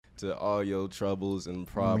to all your troubles and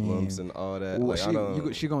problems and all that. Well,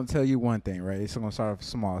 like, she gonna tell you one thing, right? It's gonna start off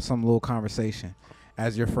small, some little conversation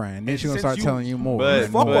as your friend. Then she's gonna start telling you more. But,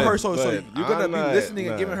 Fuck with her, but so you're gonna be listening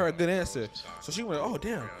and nah. giving her a good answer. So she went, oh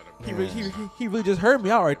damn, he really just heard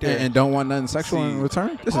me out right there. and don't want nothing sexual in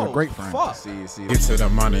return. This is a great friend. Fuck. See, Get to the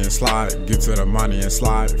money and slide. Get to the money and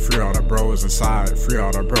slide. Free all the bros inside. Free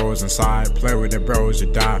all the bros inside. Play with the bros,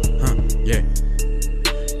 you die. Yeah.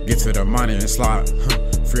 Get to the money and slide.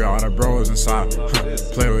 Free all the bros inside.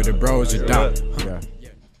 Play with the bros, you die. Yeah.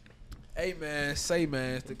 Hey man,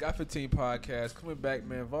 it's the Got 15 podcast coming back,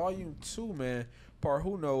 man. Volume 2, man. Part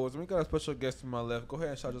who knows? We got a special guest to my left. Go ahead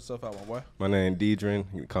and shout yourself out, my boy. My name Deidran.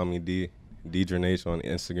 You can call me DeidranH on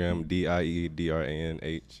Instagram.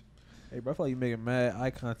 DIEDRANH. Hey, bro, I feel like you making mad eye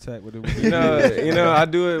contact with it. You know, I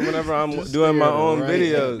do it whenever I'm doing my own right.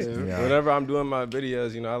 videos. Yeah. Whenever I'm doing my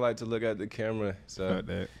videos, I like to look at the camera. So,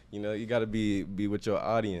 that. you got to be with your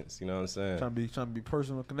audience. You know what I'm saying? trying to be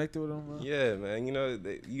personal, connected with them, man. Yeah, man.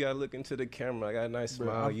 You got to look into the camera. I got a nice Bro,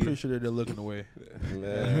 smile. I'm pretty sure they're looking away.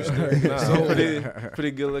 Man,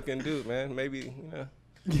 pretty good looking dude, man. Maybe,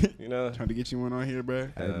 Trying to get you one on here, bro.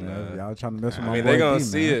 Hey, man, y'all trying to mess with my I mean, boy they gonna D,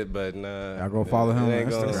 see man. it, but nah. Y'all go follow him on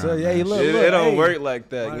Instagram. So, yeah, look, It don't hey, work like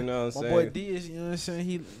that, you know what I'm My saying? boy D is, you know what I'm saying?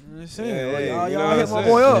 You know what I'm saying? Yeah, Like, yeah, you know y'all what hit I'm my saying?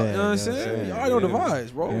 boy up, Yeah, you know what I'm yeah, saying? yeah, Y'all know the yeah.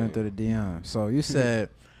 vibes, bro. Yeah, through the DM. So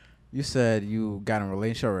you said you got in a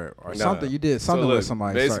relationship or Nah. something. You did something So look, with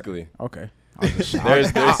somebody. basically. Okay. There's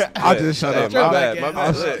I'll just shut up. My back bad, my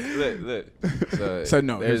in. bad. Look. So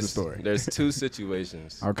no, here's the story. There's two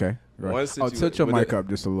situations. Okay. Right. One Tilt your with mic it- up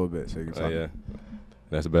just a little bit so you can talk. Oh, yeah.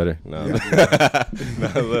 That's better? No.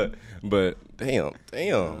 No, look. But damn,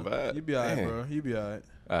 bro. You be all right, Dang. bro. You be all right.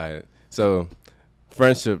 All right. So,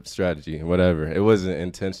 friendship strategy, whatever. It wasn't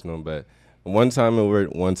intentional, but one time it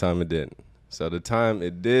worked, one time it didn't. So the time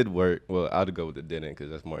it did work, well, I'll go with it didn't because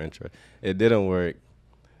that's more intro. It didn't work.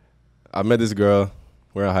 I met this girl.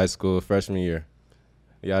 We're in high school, freshman year.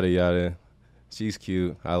 Yada, yada. She's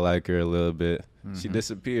cute. I like her a little bit. She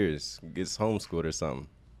disappears, gets homeschooled or something.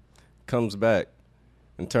 Comes back,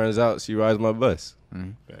 and turns out she rides my bus.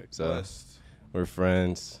 So Blessed. we're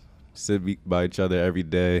friends, sit by each other every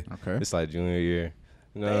day. Okay. It's like junior year.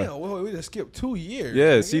 Damn, we just skipped 2 years.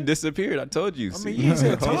 Yeah, nigga. she disappeared. I told you. I See? mean, you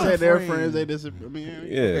said They time said they're frame. friends. They disappear. I mean,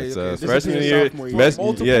 Yeah, Okay, so okay. freshman Disappeared year, sophomore year.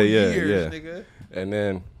 Multiple yeah, years, nigga. And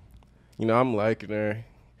then, I'm liking her,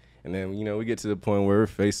 and then we get to the point where we're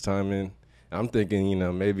FaceTiming. I'm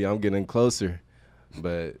thinking, maybe I'm getting closer,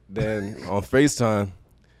 but then on FaceTime,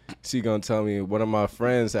 she gonna tell me one of my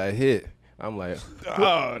friends had hit. I'm like,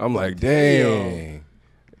 dang.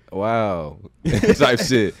 Wow, type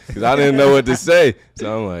shit, because I didn't know what to say.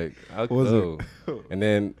 So I'm like, oh. And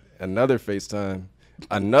then another FaceTime,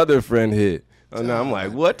 another friend hit. And I'm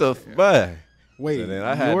like, what the fuck? Wait, So then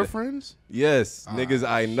I had your to- friends? Yes, niggas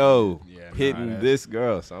I know Yeah, hitting this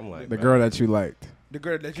girl. So I'm like, The girl that you liked. The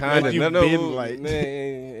girl that you kind Like of, you no, been like-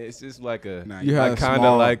 man, it's just like a, Nah, You I had kind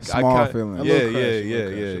small, of like, small feelings. Yeah, A little crush, yeah, a yeah,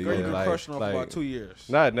 little yeah, crush. girl yeah. you been Like, crushing on for about 2 years.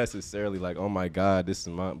 not necessarily like, oh my God, this is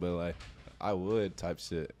mine, but like, I would type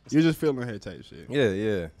shit. You're just feeling her type shit.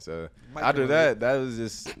 Yeah. So Might after be that was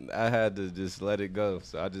just, I had to just let it go.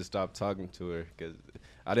 So I just stopped talking to her because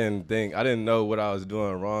I didn't know what I was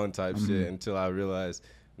doing wrong type shit until I realized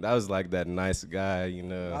that was like that nice guy,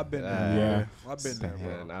 I've been there. Yeah. I've been there,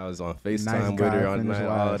 bro. And I was on FaceTime Nice with guy her on finished night,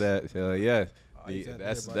 all last. that. Hell yeah. I used to hear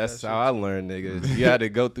That's about that's that how shit, I learned, nigga. You had to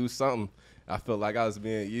go through something. I felt like I was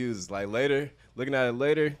being used. Like later, looking at it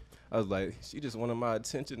later, I was like, she just wanted my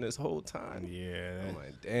attention this whole time. Yeah, I'm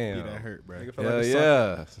like, damn. that hurt, bro. Nigga feel Hell like a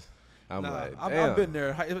sucker. yeah. I'm Nah, like, I've damn. been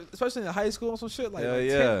there, especially in high school and some shit like, Hell like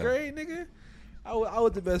yeah. 10th grade, nigga. I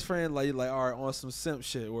was the best friend, like all right, on some simp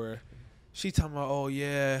shit where she talking about, oh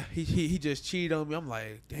yeah, he just cheated on me. I'm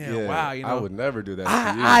like, damn, Yeah, wow, you know. I would never do that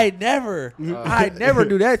to you. I never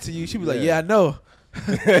do that to you. She'd be like, yeah, I know.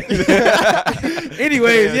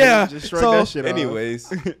 Anyways, yeah. Just shrug So that shit off.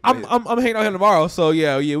 Anyways. I'm hanging out here tomorrow, so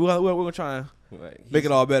yeah, we're gonna try and like, make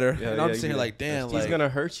it all better. Yeah, and I'm yeah, just sitting here like, damn, he's like gonna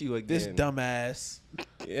hurt you again. this dumbass.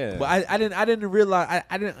 Yeah. But I didn't realize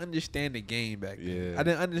I didn't understand the game back then. Yeah. I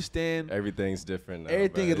didn't understand Everything different now,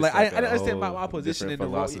 everything. bro. Is like It's I a didn't understand whole my position in the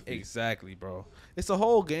different role. philosophy. Exactly, bro. It's a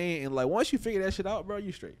whole game, and like once you figure that shit out, bro,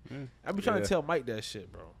 you straight. I be trying Yeah. to tell Mike that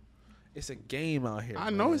shit, bro. It's a game out here. I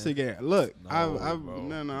know it's a game. Look, No, I've bro.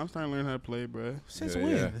 no, I'm starting to learn how to play, bro. Since Yeah,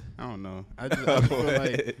 when? yeah. I don't know. I feel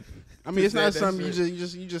like. I mean, it's Just not said that something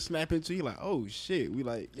shit. you just snap into. You like, oh shit, we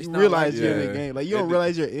like It's you not realize like- you're in Yeah. the game. Like you don't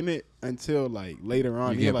realize you're in it until like later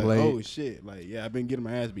on. You You're get like, played. oh shit, like yeah, I've been getting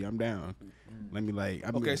my ass beat. I'm down. Let me like,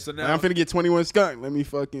 Okay, so like, now- I'm finna get 21 skunk. Let me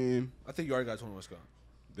fucking. I think you already got 21 Scott.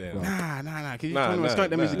 Damn. Nah. Cause you're Nah, 21 nah, skunk.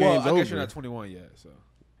 That means nah. the Well, game's I over. guess you're not 21 yet, so.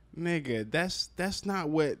 Nigga, that's not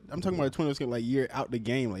what I'm talking about. A 21 skunk, like you're out the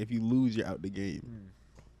game. Like if you lose, you're out the game.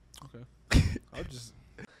 Okay. I'll just.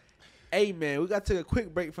 Hey man, we got to take a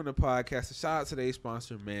quick break from the podcast. To shout out to today's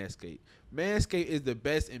sponsor, Manscaped. Manscaped is the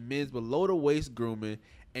best in men's below the waist grooming,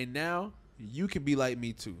 and now you can be like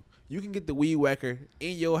me too. You can get the weed whacker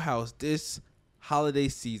in your house this holiday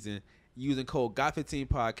season using code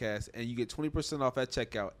GOT15podcast, and you get 20% off at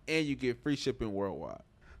checkout, and you get free shipping worldwide.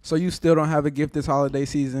 So you still don't have a gift this holiday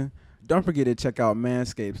season? Don't forget to check out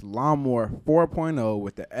Manscaped's Lawnmower 4.0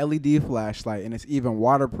 with the LED flashlight, and it's even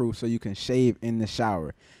waterproof so you can shave in the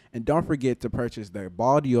shower. And don't forget to purchase the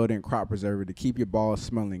ball deodorant crop preserver to keep your balls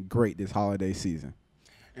smelling great this holiday season.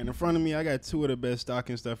 And in front of me, I got two of the best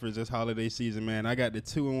stocking stuffers this holiday season, man. I got the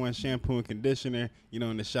 2-in-1 shampoo and conditioner. You know,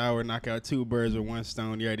 in the shower, knock out two birds with one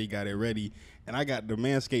stone. You already got it ready. And I got the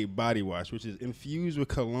Manscaped body wash, which is infused with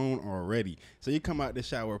cologne already. So you come out the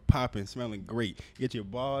shower popping, smelling great. Get your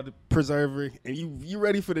ball preserver, and you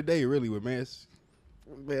ready for the day, really, with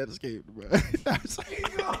Manscaped, bro.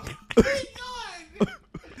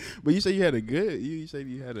 But you said you had a good. You said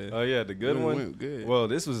you had a. Oh yeah, the good one. Went good. Well,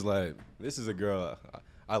 this is a girl.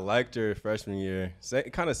 I liked her freshman year.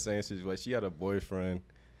 Kind of same situation. She had a boyfriend.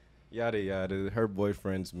 Yada yada. Her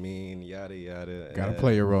boyfriend's mean. Yada yada. Gotta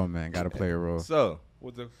play your role, man. Gotta play your role. So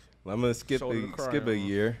With the I'm gonna skip shoulder to cry a on.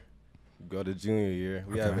 year. Go to junior year.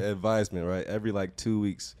 We have advisement, right? Every like 2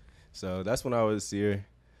 weeks. So that's when I was here.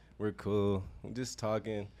 We're cool. We're just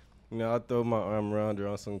talking. You know, I throw my arm around her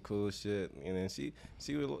on some cool shit, and then she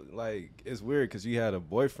was like, it's weird because she had a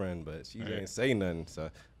boyfriend, but she didn't say nothing. So,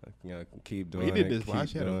 you know, keep doing You did it. this while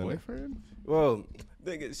keep she had a doing it. boyfriend? Well,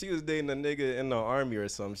 she was dating a nigga in the army or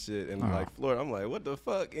some shit in like Florida. I'm like, what the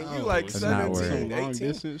fuck? And you like That's not 17, weird. Long 18?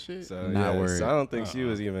 distance shit. So Not yeah, worried. so I don't think she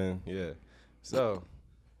was even So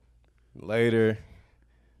later,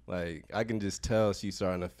 like I can just tell she's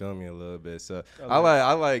starting to feel me a little bit. So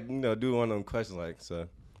I like you know do one of them questions like so.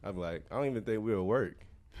 I'm like I don't even think we'll work,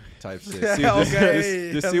 type shit. See, Okay.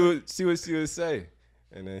 just see what she would say,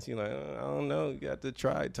 and then she like I don't know, you got to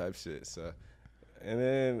try type shit. So and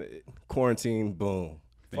then quarantine, boom,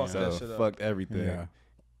 Fuck so that shit up. fucked everything. Yeah.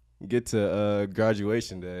 Get to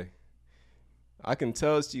graduation day. I can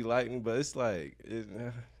tell she liked me, but it's like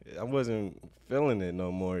I wasn't feeling it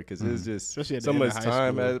no more because it's just Especially at the so end much of high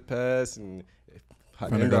time school. had passed and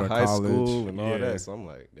Finna end go of to high college. school and all Yeah. that. So I'm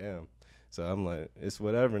like, damn. So I'm like, it's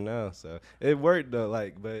whatever now. So it worked though,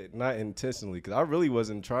 like, but not intentionally because I really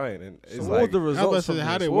wasn't trying. And it's So what like, was the results? say, from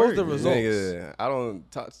how'd this? it What was work? the results? nigga, I don't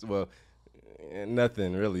talk. Well,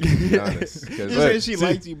 nothing really. To be honest. 'Cause You look, said she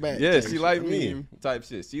liked you back. Yeah, type she shit. liked I me. mean, Type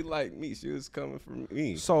shit. She liked me. She was coming from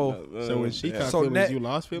me. So- So when she yeah. caught So feelings, net- you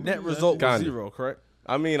lost feelings? Net result was Kinda. 0, correct?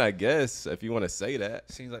 I mean, I guess if you want to say that,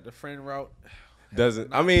 Seems like the friend route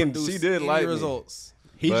doesn't. I not mean, produced she did any like results.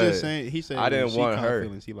 He's But just saying. He said I when didn't she want caught her.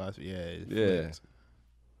 Feelings, he lost. Yeah. it me. Yeah. flipped.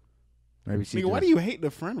 Maybe she Nigga, why just- do you hate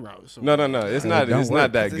the friend route? So No. It's It not. don't It's work.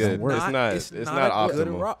 not that It's good. not- It's not a good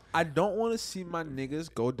optimal. route. I don't want to see my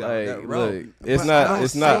niggas go down Like, that route. look, it's But not. I don't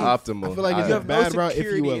It's not see- optimal. I feel like it's You a have no bad route if you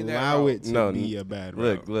security in that allow route. it to No, be a bad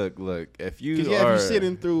route. Look. If you Because are, if you're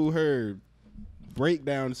sitting through her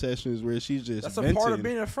breakdown sessions where she's just That's a venting, part of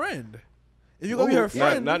being a friend. If you're gonna be her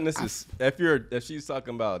friend, not necessarily. If she's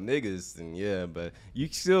talking about niggas, then yeah, but you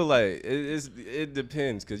still like it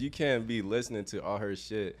depends because you can't be listening to all her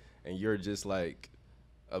shit and you're just like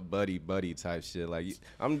a buddy type shit. Like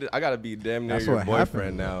I gotta be damn near That's your what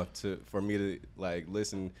boyfriend happened. now for me to like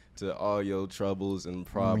listen to all your troubles and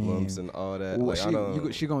problems and all that. Well, Like, I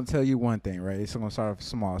don't. she gonna tell you one thing, right? It's gonna start off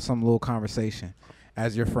small, some little conversation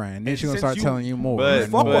as your friend. Then And she's gonna since start you- telling you more. But-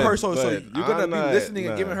 and fuck more. with her, so but you're gonna I'm be not- listening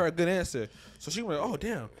and nah. giving her a good answer. So she went, oh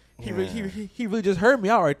damn, he really just heard me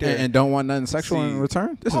out right there. and don't want nothing sexual in See-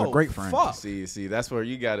 return. This is a Oh, great friend. fuck. See, that's where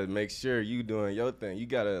you gotta make sure you doing your thing. You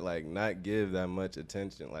gotta like not give that much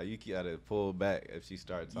attention. Like you gotta pull back if she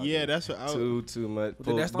starts talking. Yeah, that's what I too much. But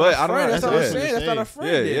Pull, then that's not but a I don't friend. know. That's what what I I'm was saying. That's gonna not a say.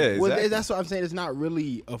 friend. Yeah, then. yeah. Well, Exactly. that's what I'm saying. It's not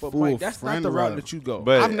really a But full Mike, that's friend not the route route. that you go.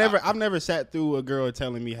 But I've never sat through a girl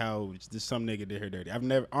telling me how just some nigga did her dirty. I've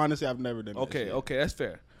never done that. Okay, shit. okay, that's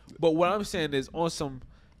fair. But what I'm saying is on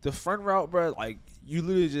the front route, bro. Like you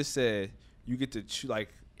literally just said, you get to choose. Like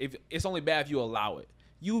if it's only bad if you allow it.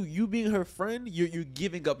 You being her friend, you're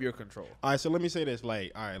giving up your control. All right, so let me say this.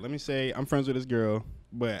 Like, all right, let me say I'm friends with this girl,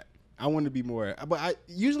 but I want to be more. But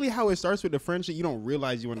usually how it starts with the friendship, you don't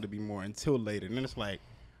realize you want to be more until later. And then it's like,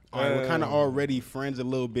 all right, we're kind of already friends a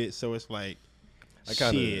little bit, so it's like, I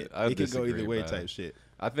shit, I it could go disagree, either way bro. type shit.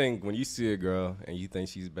 I think when you see a girl and you think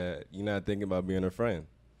she's bad, you're not thinking about being her friend.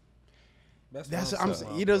 That's what I'm I'm saying.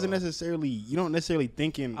 saying. He doesn't necessarily. You don't necessarily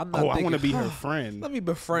thinking. I'm not Oh, I want to thinking, be her friend. Let me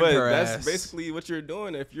befriend But her that's ass. basically what you're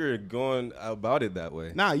doing if you're going about it that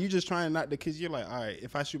way. Nah, you just trying not to, because you're like, all right,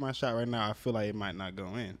 if I shoot my shot right now, I feel like it might not go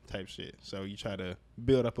in, type shit. So you try to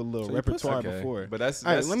build up a little So you put repertoire Okay. before. But that's, All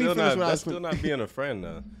right, that's let me still finish not what I that's was still not being a friend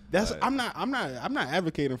though. That's Like, I'm not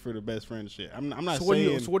advocating for the best friend shit. I'm not So what are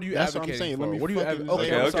saying. you- so what are you that's advocating what I'm saying. for? Let me What are you fucking advo- okay,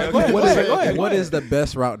 say I'm it. sorry. Go ahead, What go is ahead, go ahead. what is the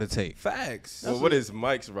best route to take? Facts. well, what is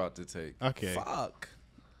Mike's route to take? Okay. Fuck.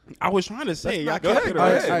 I was trying to say. Y'all not- Go kept ahead, it go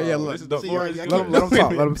right. ahead. All right, yeah, bro. look, This is the see, first- y'all- Let him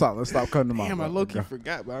talk. Let him talk. Let's stop cutting him off. Damn, I bro. low key Go.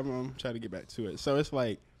 forgot, but I'm trying to get back to it. So it's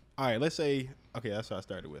like, all right, let's say, okay, that's what I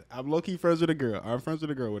started with. I'm low key friends with a girl. I'm friends with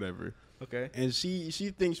a girl, whatever. Okay. And she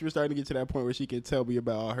thinks we're starting to get to that point where she can tell me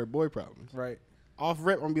about all her boy problems. Right. Off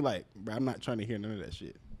rep, I'm gonna be like, bro, I'm not trying to hear none of that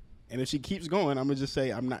shit. And if she keeps going, I'm gonna just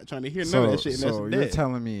say, I'm not trying to hear none So, of that shit. And so that's you're dead.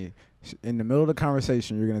 telling me in the middle of the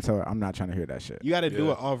conversation, you're gonna tell her, "I'm not trying to hear that shit." You got to do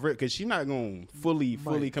Yeah. it off rip because she's not gonna fully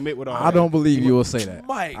Mike. commit with all. I that. don't believe you will say that.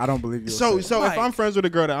 Mike. I don't believe you. So Will say so if Mike. I'm friends with a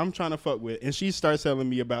girl that I'm trying to fuck with, and she starts telling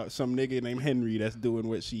me about some nigga named Henry that's doing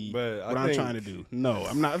what But I I'm think- trying to do, no,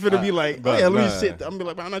 I'm not gonna be like, oh but yeah, let me nah. sit. I'm gonna be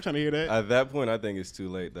like, I'm not trying to hear that. At that point, I think it's too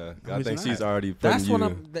late though. I it's think not. she's already putting That's you what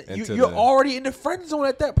I'm. into You're the, already in the friend zone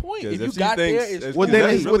at that point. 'Cause If you if she got thinks- there, it's if- well, that's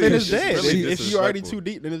then it's really- dead. it's really if you're already disrespectful. too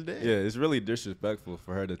deep, then it's dead. Yeah, it's really disrespectful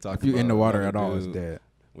for her to talk. if you in about the water another at all, it's dude dead.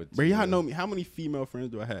 with But you. y'all know me. How many female friends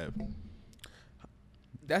do I have?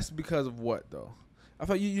 that's because of what though? I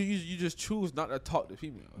thought you just choose not to talk to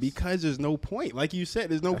females. Because there's no point. Like you said,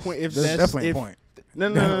 there's no point if There's that's definitely if, a point.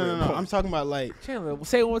 No. I'm talking about like. Chandler,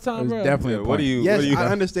 say it one more time, There's bro. definitely Yeah, a what point. do you? Yes, what do you, I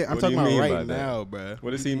understand. I'm what do talking you about mean by right that? now, bruh.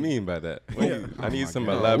 What does he mean by that? What do you- I need some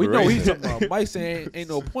God. We elaboration. know he's talking about. Mike saying ain't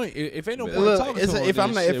no point. If ain't no point Look, talking it's to a- him, if I'm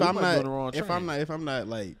then not, shit, if we I'm might be on the not, wrong if train. I'm not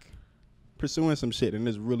like pursuing some shit, then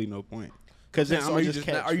there's really no point. Because then So I'm are you just just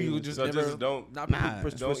catch not- are you feelings. just So never just don't not Nah,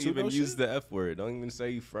 pursue don't even those use shit? the F word. Don't even say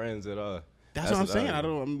you friends at all. That's what I'm saying. I- I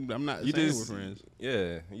don't. I'm not You saying just we're friends.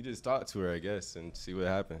 yeah. You just talk to her, I guess, and see what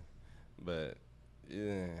happens. But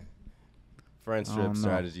yeah, friendship know.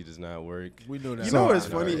 strategy does not work. We know that. You So- know what's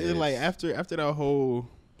No, funny? it Is like is. after that whole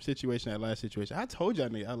situation, that last situation, I told y'all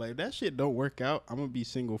nigga, I like that shit don't work out. I'm gonna be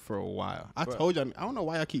single for a while. I But- told y'all. I don't know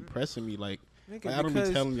why y'all keep pressing me. Like Nigga, I don't be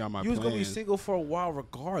because telling y'all my you was gonna be plans. single for a while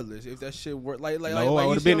regardless if that shit worked. Like No, like I you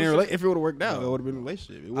would have see been what in I'm a saying? if it would have worked out. No. It would have been a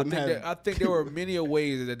relationship. It I wouldn't think, have. I think there were many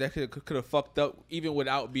ways that could have fucked up even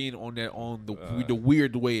without being on Uh, the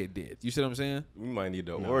weird way it did. You see what I'm saying? We might need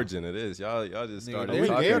the No. origin of this. Y'all just Nigga, started we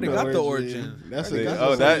talking already about got it. the origin. That's Nigga, that's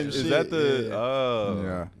oh, the that same is shit, that the yeah. oh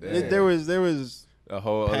Yeah. damn. There was a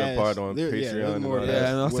whole other past- part on there- yeah, Patreon. there's and more all to that. that.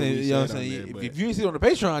 Yeah, I'm what saying, we you know what I'm said on saying. there, but- If you ain't see it on the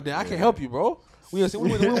Patreon, then I can Yeah. help you, bro. We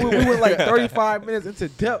went like 35 minutes into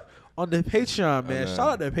depth on the Patreon, man. know. Shout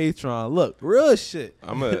out to Patreon. Look, real shit.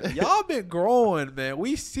 I'm a Y'all been growing, man.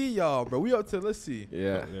 We see y'all, bro. We up to let's see.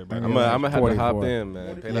 yeah. Yeah, I'm gonna have to hop 44. in,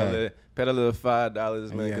 man. Pay Yeah. that little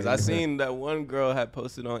 $5, man. Yeah, Because yeah. I seen that one girl had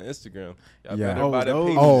posted on Instagram. Y'all Yeah. better Oh, buy that those-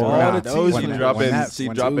 page. Oh, all nah, the those- teas She when dropping, that- she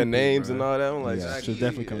when dropping two- names bro. and all that. I'm like, Yeah, Jackie, should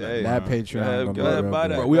definitely come back. hey, That Wow. Patreon Yeah, gonna go be ahead, real buy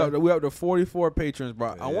good. that. Bro, we up to 44 patrons, bro.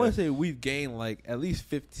 I Yeah. want to say we've gained like at least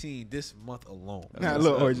 15 this month alone. That's Nah, what's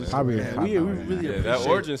look, up, origin man. Probably Yeah, we really Yeah, appreciate that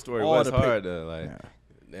origin story all was the hard though. Like, Yeah.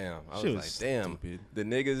 damn, I She was was like, damn, stupid. the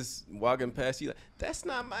niggas walking past you like, that's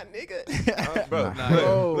not my nigga, bro. Nah.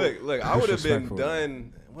 Bro. Look, I would have been Disrespectful.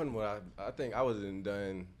 done. When would I think I wasn't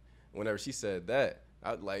done. Whenever she said that,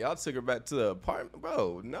 y'all took her back to the apartment,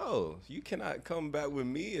 bro. No, you cannot come back with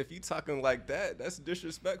me if you talking like that. That's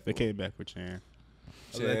disrespectful. They came back with Chan.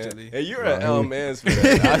 Chan. Allegedly. And you're Bro, an L Mans for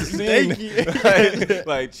that. I seen Thank you.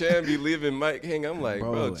 like Chan be leaving Mike hang. I'm like,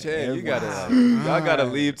 bro, Bro, Chan, you gotta wow. y'all gotta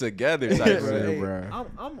leave together type Yeah, shit. bro.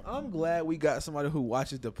 I'm glad we got somebody who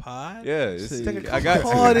watches the pod. Yeah, it's, Nigga, I got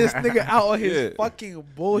call to. this nigga out on his Yeah. fucking You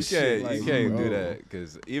bullshit. can't, like, you can't do bro. that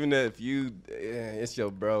because even if you, it's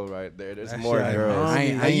your bro right there. There's That more shit ain't girls. I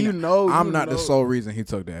ain't, And you know, I'm not the sole reason he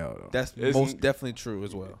took the L though. That's It's- most definitely true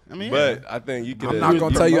as well. I mean, But I think you could. I'm not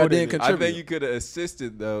gonna tell you I didn't I contribute. think you could have assisted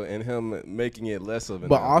though in him making it less of an.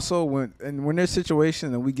 But L. also when there's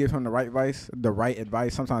situations and we give him the right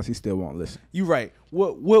advice, sometimes he still won't listen. You right.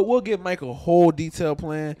 We'll give Mike a whole detailed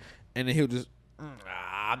plan, and then he'll just, I'm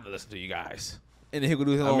not listening to you guys, and then he'll go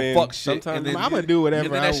do his own fuck shit. sometimes And then, I'm gonna do whatever.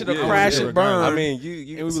 and then that shit'll yeah, crash yeah. and burn. I mean, And you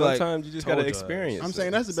we be like, sometimes you just told gotta y'all. experience. I'm saying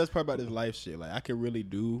it. that's the best part about this life shit. Like I could really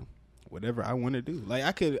do whatever I want to do. Like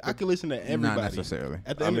I could listen to everybody. Not necessarily.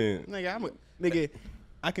 At the I end mean- of, nigga,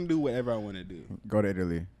 I can do whatever I want to do. Go to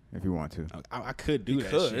Italy if you want to. I could do You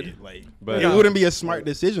that could. shit. Like, But- it wouldn't be a smart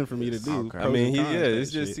decision for me to do. Okay. I mean, Pros and cons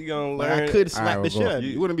it's type just shit. he gonna Like, learn. I could slap Alright, the shit we'll out go. of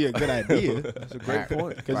you. It wouldn't be a good idea. That's a great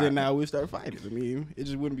point. Because then now we start fighting. I mean, it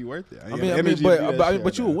just wouldn't be worth it. I mean,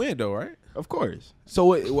 but you would win though, right? Of course. So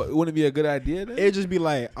wouldn't it be a good idea then? It'd just be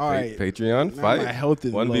like, all right, Patreon now fight. my health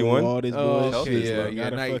is 1v1. low, all this Oh, bullshit. okay, yeah, low. yeah.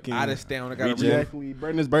 Gotta Now fucking I just down. I got to exactly.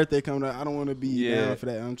 Brendan's birthday coming up. I don't want to be Yeah. down for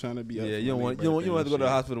that. I'm trying to be up Yeah, for you don't my want you don't have to go to the birthday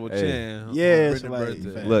hospital with Hey. Chan. Yeah, it's Brendan like-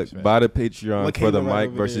 birthday. Facts. Look, buy the Patreon Look, for the Caleb right Mike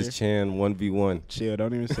over versus there. Chan 1v1. and shit. Chill,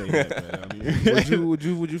 don't even say that. Man.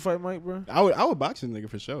 Would you fight Mike, bro? I would box this nigga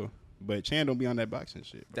for sure, but Chan don't be on that boxing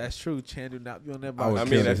shit. That's true. Chan do not be on that I would box. I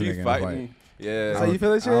kill mean, this if nigga you in a fighting, yeah. So you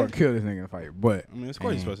feel it, I would Chan? kill this nigga in a fight, but I mean, of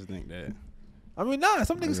course you're supposed to think that. I mean, nah.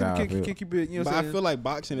 Some niggas That's how I can feel. keep it. You know But what I I'm saying? feel like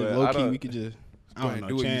boxing is But low I key. don't- We could just, I Go don't ahead, know.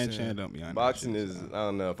 do what you Chan saying. don't be on that Boxing shit, is, so. I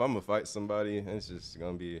don't know. If I'm gonna fight somebody, it's just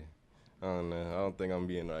gonna be, I don't know. I don't think I'm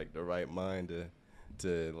being like the right mind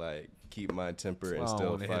to like keep my temper and I don't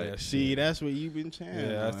still wanna hear fight. that See, that's what you've been Chan. Yeah,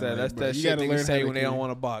 that's on. that. Like, That's bro, that you shit gotta niggas learn say how when to they don't keep-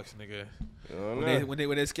 want to box, nigga. I don't When know. they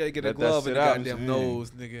when they scared to get a Let that glove in shit the out. goddamn Man.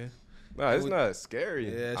 nose, nigga. No, it's would- not scary.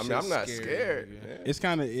 Yeah, that I mean, shit's I'm not scary, scared. nigga. Yeah. It's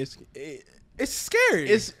kind of It's scary.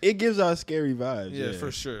 it gives off scary vibes. yeah,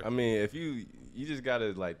 for sure. I mean, if you just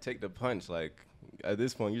gotta like take the punch. Like at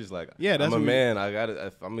this point, you're just like, Yeah, that's I'm a what we- man. I gotta.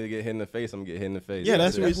 If I'm gonna get hit in the face, I'm gonna get hit in the face. Yeah,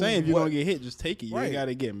 that's what we're it. saying. If you're what- gonna get hit, just take it. You Right. ain't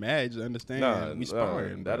gotta get mad. Just understand. Nah, we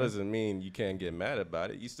sparring. that bro. doesn't mean you can't get mad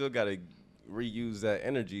about it. You still gotta reuse that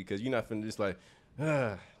energy because you're not finna just like,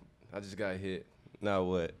 I just got hit. Now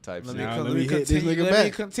what? Type Let shit. me, Nah, let let me me hit this continue. nigga Let me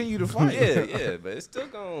back. continue to fight. yeah, but it's still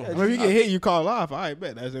going. I mean, if you get hit, you call off. I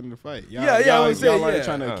bet that's in the fight. Y'all, Yeah, y'all, I'm saying, y'all already yeah.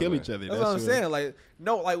 trying to Oh, kill man. each other. That's what I'm saying. Like,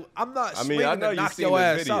 no, like I'm not I mean, swinging I know to you knock seen your the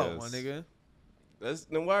ass out, videos. my nigga.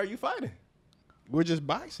 Then why are you fighting? We're just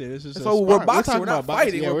boxing. It's just That's a why we're spar. boxing. talking We're not about boxing.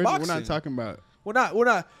 fighting. Yeah, We're We're boxing. not talking about. We're not.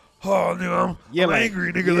 Oh, nigga, Yeah, I'm like,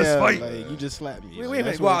 angry, nigga. Let's fight. Like, you just slapped me. We Like, ain't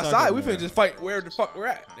that's finna go what we're outside. talking We finna about. just fight where the fuck we're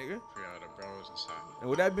at, nigga. And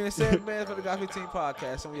with that being said, man, for the Got 15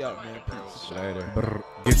 podcast, and we out, man. Peace. Later.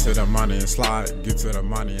 Get to the money and slide. Get to the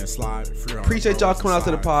money and slide. Free all the Appreciate y'all bros coming out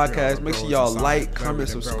to the inside. Free all podcast. the Make sure bros y'all inside. like, Play comment, with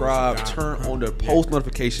the bros subscribe, and turn die. on the Yeah. post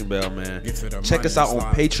notification bell, man. Get to the Check money us out on and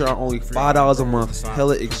slide. Patreon, only $5 a month.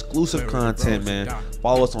 Hella exclusive content, man.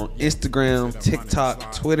 Follow us on Instagram,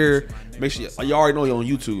 TikTok, Twitter. Make sure y'all already know you're on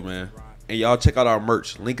YouTube, man. And y'all check out our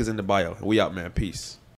merch. Link is in the bio. We out, man. Peace.